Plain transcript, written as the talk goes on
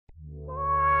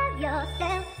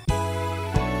yourself. A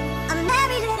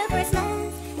merry little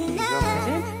Christmas. Your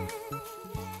present?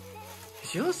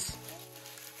 It's yours?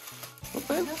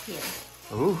 Open.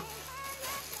 Oh.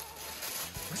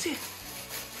 What's it?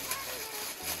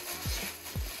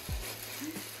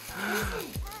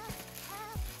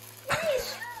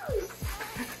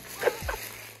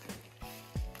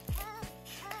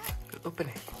 Open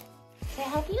it. Can I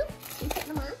help you? Can you put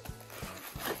them on?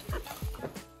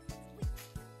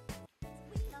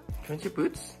 Do you want your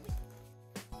boots?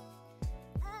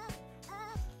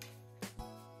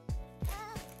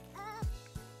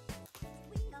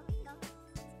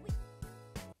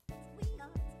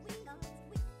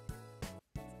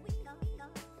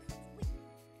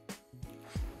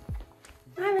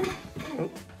 Myra. Oh.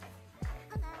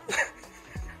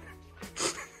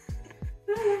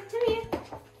 Myra, come here.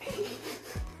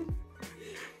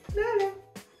 Myra.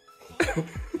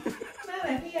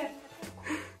 Myra, here.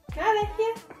 Myra,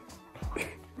 here.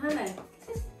 Myra,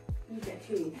 you get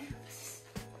food.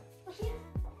 What's this?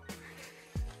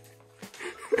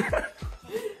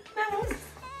 Myra.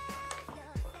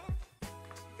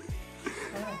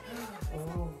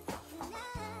 Oh.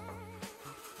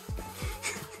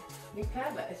 Be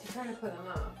clever, she's trying to put them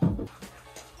up.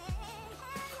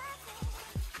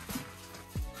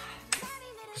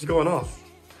 She's going off.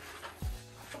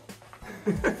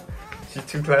 She's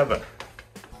too clever.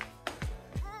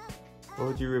 What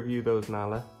would you review those,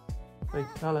 Nala? Hey,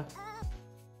 Nala.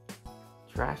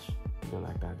 Trash? You don't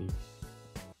like that, do you?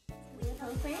 Your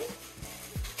phone friend?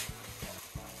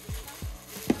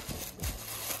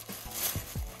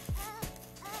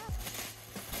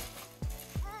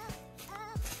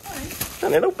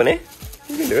 Can it open it?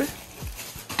 You can do it.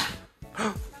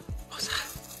 What's that?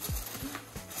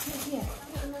 Here,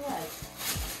 put it on the leg.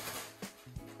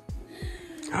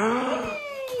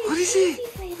 What is it?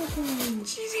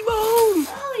 Cheesy bone!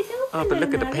 Oh, it's open. Oh, but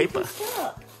look at the Nala, paper.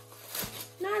 stop.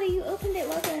 Nala, you opened it,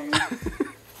 well done.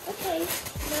 Okay,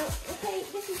 now, okay,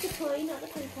 this is the toy, not the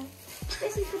paper.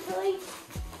 This is the toy.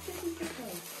 This is the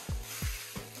toy.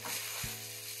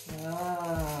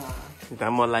 Ah. Is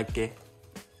that more like it?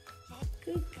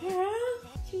 Good girl.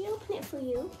 Should we open it for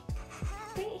you?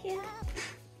 Right here.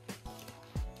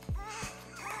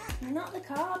 Not the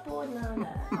cardboard,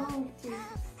 Nala. Oh, Jesus.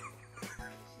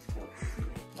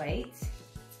 Wait.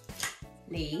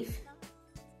 Leave.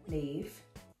 Leave.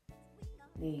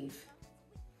 Leave.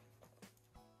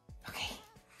 Okay.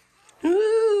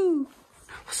 Ooh!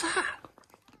 What's that?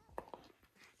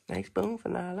 Nice bone for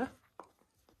Nala.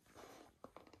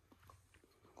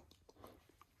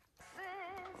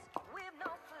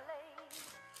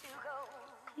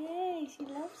 Yay, she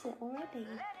loves it already.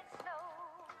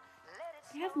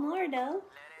 You have more though.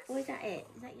 Or is that it?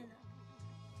 Is that your love?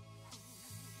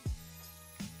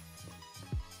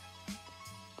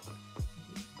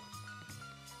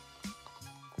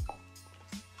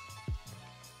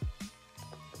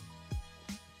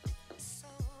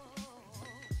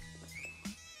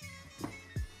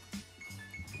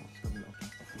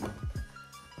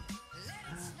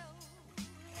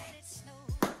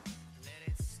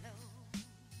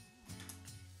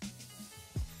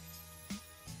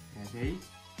 Ready?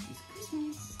 It's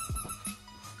Christmas.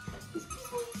 It's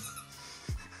Christmas.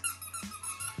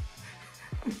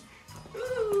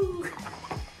 Ooh!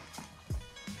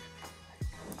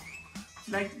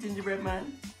 You like the gingerbread man?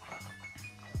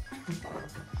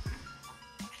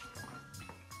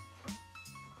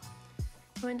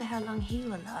 I wonder how long he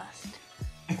will last.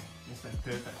 It's like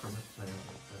perfect for a play.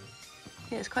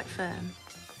 Yeah, it's quite firm.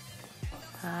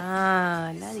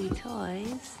 Ah, lovely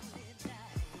toys.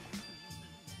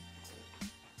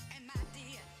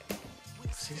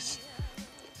 What's this?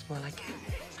 It's more like it.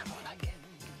 Is that more like it?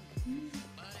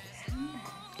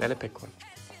 Let her pick one.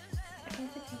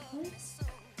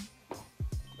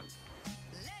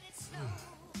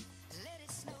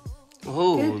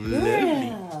 Oh,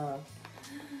 lovely.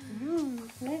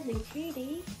 Lovely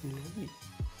treaty. Lovely.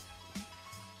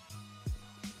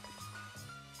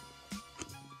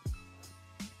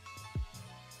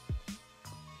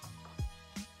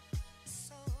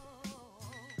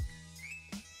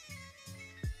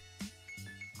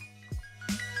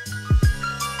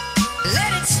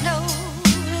 Let it snow,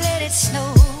 let it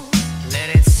snow, let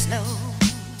it snow.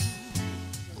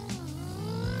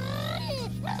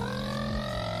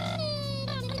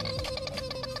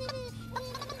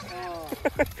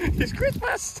 It's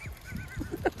Christmas!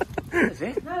 Is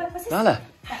it? Nala!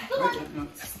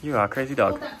 You are a crazy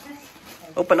dog.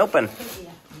 Open, open!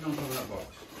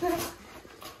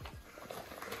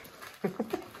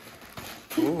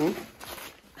 Ooh.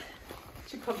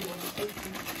 She probably wants to take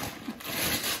them.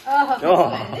 Oh,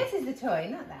 Oh. this is the toy,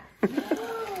 not that.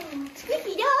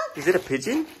 Squeaky dog. Is it a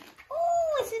pigeon?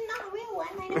 Oh, it's not a real one.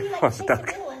 I know you like What's to that?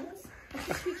 taste the real ones. Is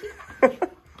it squeaky?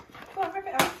 Go on, rip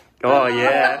it off. Oh,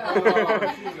 yeah.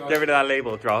 Get rid of that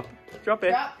label. Drop. Drop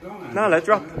it. Drop. No, let's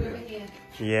drop. Over here.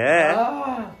 Yeah.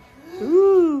 Oh.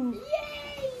 Ooh.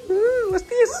 Yay! Ooh, what's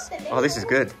this? Oh, this is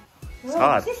good. It's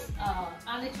hard. Oh,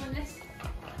 and it's on this.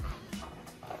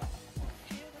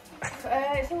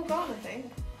 It's all gone, I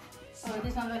think. Oh,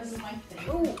 this one goes with my thing.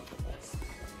 Ooh.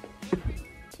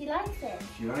 She likes it.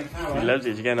 She likes that She one. loves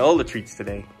it. She's getting all the treats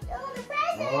today. Oh, the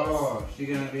presents. Oh, she's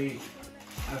going to be,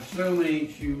 have so many,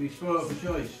 she'll be spoiled for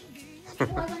choice. Oh, I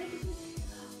want to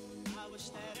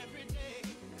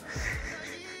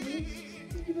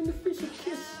Giving the fish a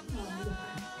kiss.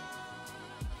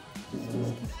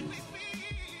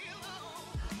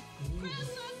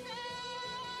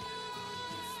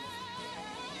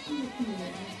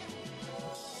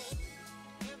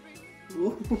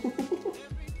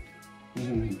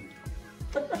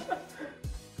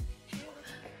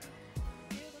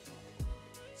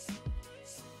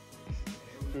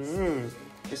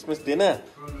 Christmas dinner.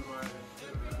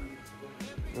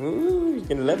 Ooh, you're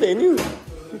gonna love it, ain't you?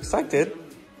 You excited?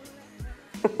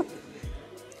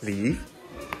 Leave.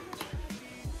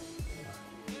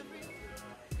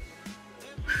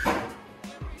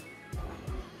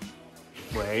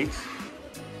 Wait.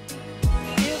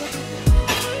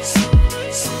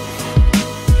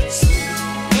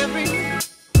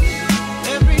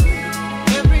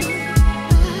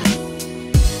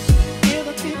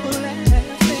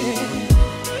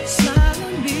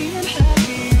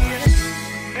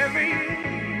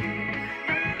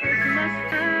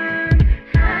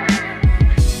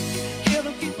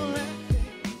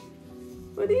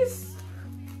 What is?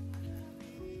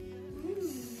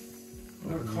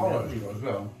 They're collars as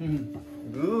well.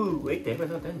 Ooh, wait there, we're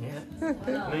not done yet. I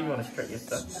know you want to strut your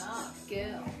stuff. Ah,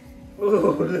 girl.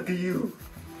 Oh, look at you.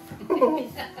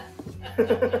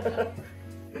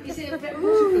 Is it a bit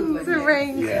It's a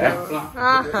rain. Yeah.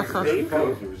 It's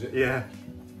poser, is it? Yeah.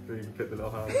 So you can put the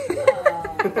little hand.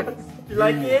 You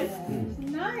like it?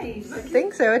 nice. I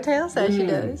think so. A tail says she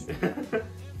does.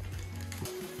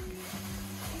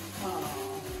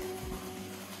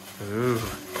 Ooh.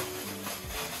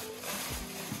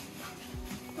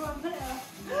 Go on, put it up.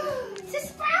 It's a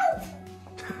sprout.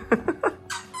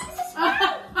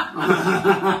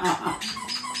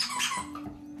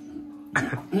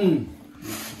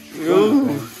 Ooh.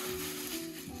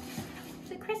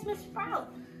 It's a Christmas sprout.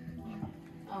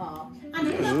 Oh, and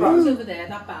the sprouts over there,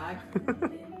 that bag.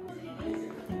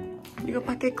 You got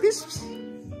packet crisps?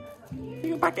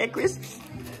 You got packet crisps?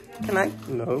 Can I?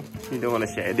 No, you don't want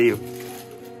to share, do you?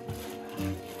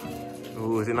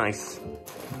 Ooh, is it nice?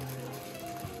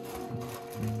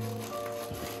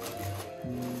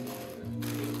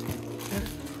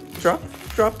 Drop,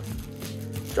 drop,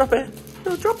 drop it.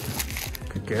 No, drop.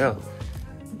 Good girl.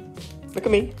 Look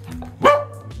at me.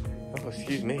 Oh,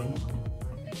 excuse me.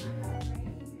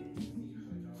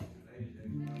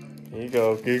 There you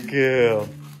go, good girl.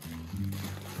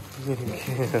 Good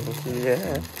girl,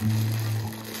 yeah.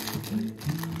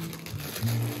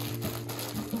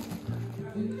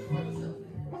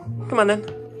 Come on then.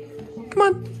 Come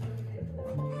on.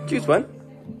 Choose one.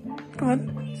 Come on,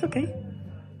 it's okay.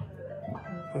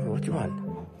 Oh, what do you want?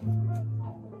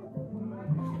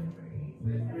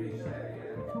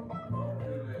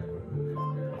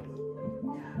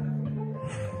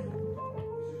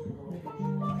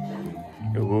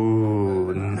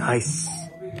 Ooh, nice.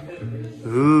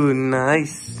 Ooh,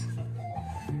 nice.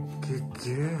 Good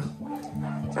girl.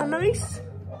 Is that nice?